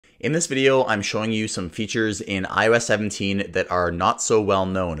In this video, I'm showing you some features in iOS 17 that are not so well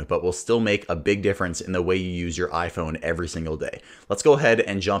known, but will still make a big difference in the way you use your iPhone every single day. Let's go ahead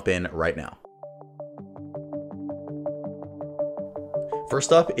and jump in right now.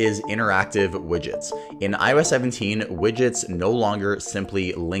 First up is interactive widgets. In iOS 17, widgets no longer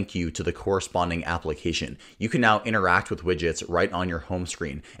simply link you to the corresponding application. You can now interact with widgets right on your home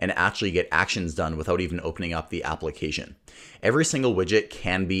screen and actually get actions done without even opening up the application. Every single widget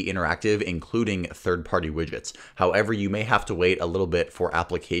can be interactive, including third-party widgets. However, you may have to wait a little bit for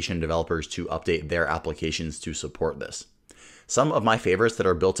application developers to update their applications to support this. Some of my favorites that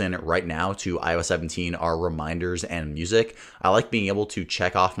are built in right now to iOS 17 are reminders and music. I like being able to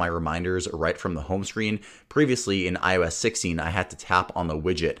check off my reminders right from the home screen. Previously in iOS 16, I had to tap on the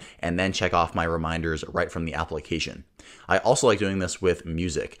widget and then check off my reminders right from the application. I also like doing this with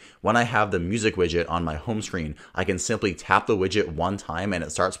music. When I have the music widget on my home screen, I can simply tap the widget one time and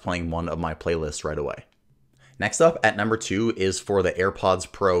it starts playing one of my playlists right away. Next up at number 2 is for the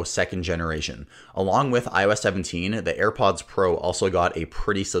AirPods Pro 2nd generation. Along with iOS 17, the AirPods Pro also got a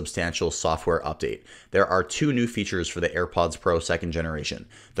pretty substantial software update. There are 2 new features for the AirPods Pro 2nd generation.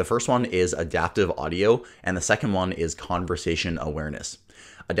 The first one is adaptive audio, and the second one is conversation awareness.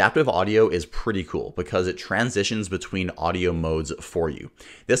 Adaptive audio is pretty cool because it transitions between audio modes for you.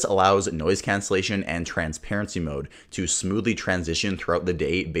 This allows noise cancellation and transparency mode to smoothly transition throughout the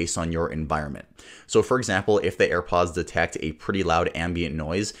day based on your environment. So for example, if the AirPods detect a pretty loud ambient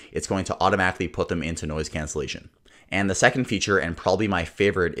noise, it's going to automatically put them into noise cancellation. And the second feature, and probably my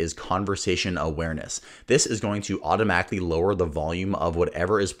favorite, is conversation awareness. This is going to automatically lower the volume of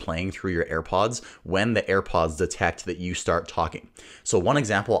whatever is playing through your AirPods when the AirPods detect that you start talking. So one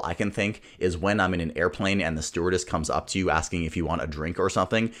example I can think is when I'm in an airplane and the stewardess comes up to you asking if you want a drink or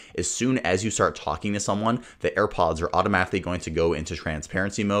something. As soon as you start talking to someone, the AirPods are automatically going to go into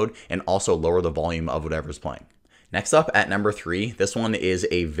transparency mode and also lower the volume of whatever's playing. Next up at number 3, this one is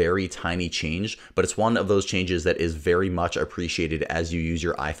a very tiny change, but it's one of those changes that is very much appreciated as you use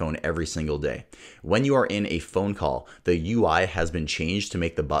your iPhone every single day. When you are in a phone call, the UI has been changed to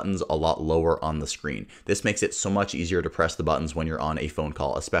make the buttons a lot lower on the screen. This makes it so much easier to press the buttons when you're on a phone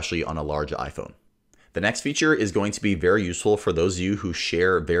call, especially on a large iPhone. The next feature is going to be very useful for those of you who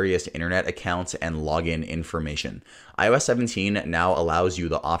share various internet accounts and login information. iOS 17 now allows you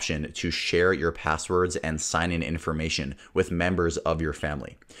the option to share your passwords and sign-in information with members of your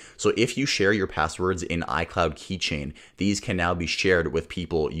family. So if you share your passwords in iCloud Keychain, these can now be shared with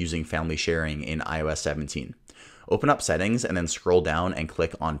people using family sharing in iOS 17. Open up settings and then scroll down and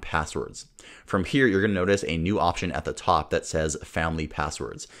click on passwords. From here, you're going to notice a new option at the top that says family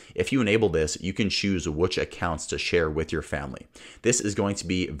passwords. If you enable this, you can choose which accounts to share with your family. This is going to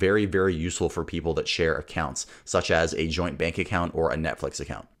be very, very useful for people that share accounts, such as a joint bank account or a Netflix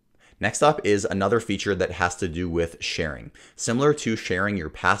account. Next up is another feature that has to do with sharing. Similar to sharing your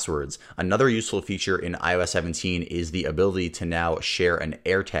passwords, another useful feature in iOS 17 is the ability to now share an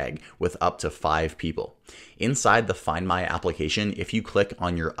AirTag with up to 5 people. Inside the Find My application, if you click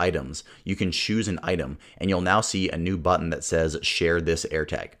on your items, you can choose an item and you'll now see a new button that says Share this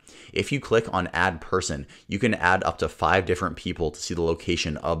AirTag. If you click on Add Person, you can add up to 5 different people to see the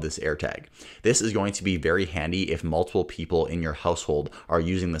location of this AirTag. This is going to be very handy if multiple people in your household are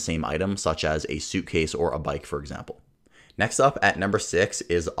using the same item, such as a suitcase or a bike, for example. Next up at number 6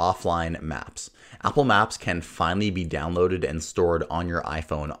 is offline maps. Apple Maps can finally be downloaded and stored on your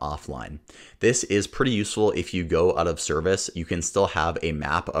iPhone offline. This is pretty useful if you go out of service. You can still have a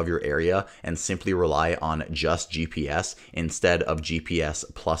map of your area and simply rely on just GPS instead of GPS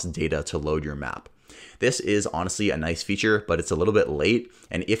plus data to load your map. This is honestly a nice feature, but it's a little bit late,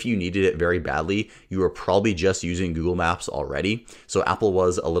 and if you needed it very badly, you were probably just using Google Maps already, so Apple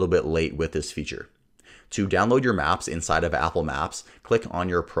was a little bit late with this feature. To download your maps inside of Apple Maps, click on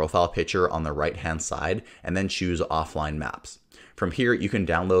your profile picture on the right-hand side and then choose Offline Maps. From here, you can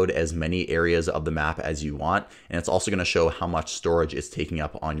download as many areas of the map as you want, and it's also going to show how much storage it's taking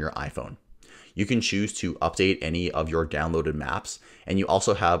up on your iPhone. You can choose to update any of your downloaded maps, and you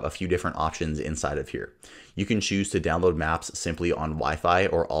also have a few different options inside of here. You can choose to download maps simply on Wi-Fi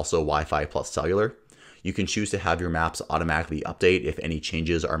or also Wi-Fi plus cellular. You can choose to have your maps automatically update if any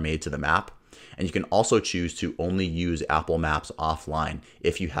changes are made to the map. And you can also choose to only use Apple Maps offline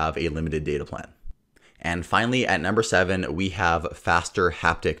if you have a limited data plan. And finally, at number 7, we have faster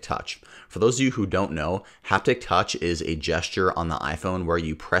haptic touch. For those of you who don't know, haptic touch is a gesture on the iPhone where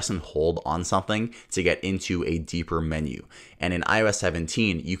you press and hold on something to get into a deeper menu. And in iOS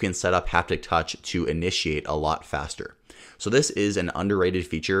 17, you can set up haptic touch to initiate a lot faster. So this is an underrated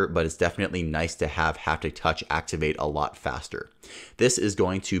feature, but it's definitely nice to have haptic touch activate a lot faster. This is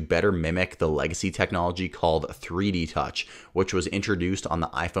going to better mimic the legacy technology called 3D touch, which was introduced on the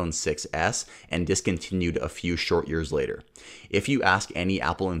iPhone 6s and discontinued a few short years later. If you ask any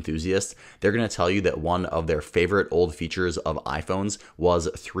Apple enthusiast, they're going to tell you that one of their favorite old features of iPhones was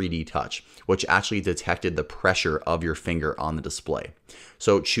 3D touch, which actually detected the pressure of your finger on the display.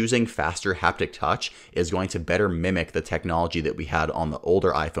 So choosing faster haptic touch is going to better mimic the technology that we had on the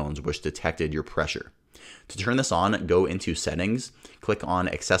older iPhones, which detected your pressure. To turn this on, go into Settings, click on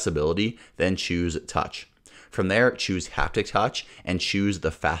Accessibility, then choose Touch. From there, choose Haptic Touch and choose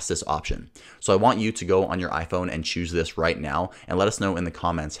the fastest option. So I want you to go on your iPhone and choose this right now and let us know in the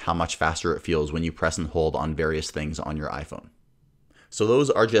comments how much faster it feels when you press and hold on various things on your iPhone. So those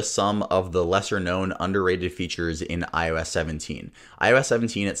are just some of the lesser known underrated features in iOS 17. iOS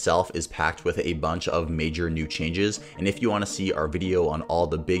 17 itself is packed with a bunch of major new changes, and if you want to see our video on all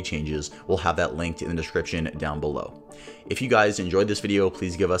the big changes, we'll have that linked in the description down below. If you guys enjoyed this video,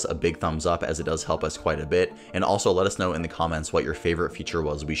 please give us a big thumbs up as it does help us quite a bit, and also let us know in the comments what your favorite feature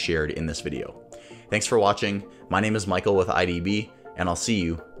was we shared in this video. Thanks for watching. My name is Michael with IDB, and I'll see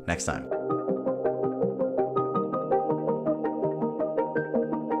you next time.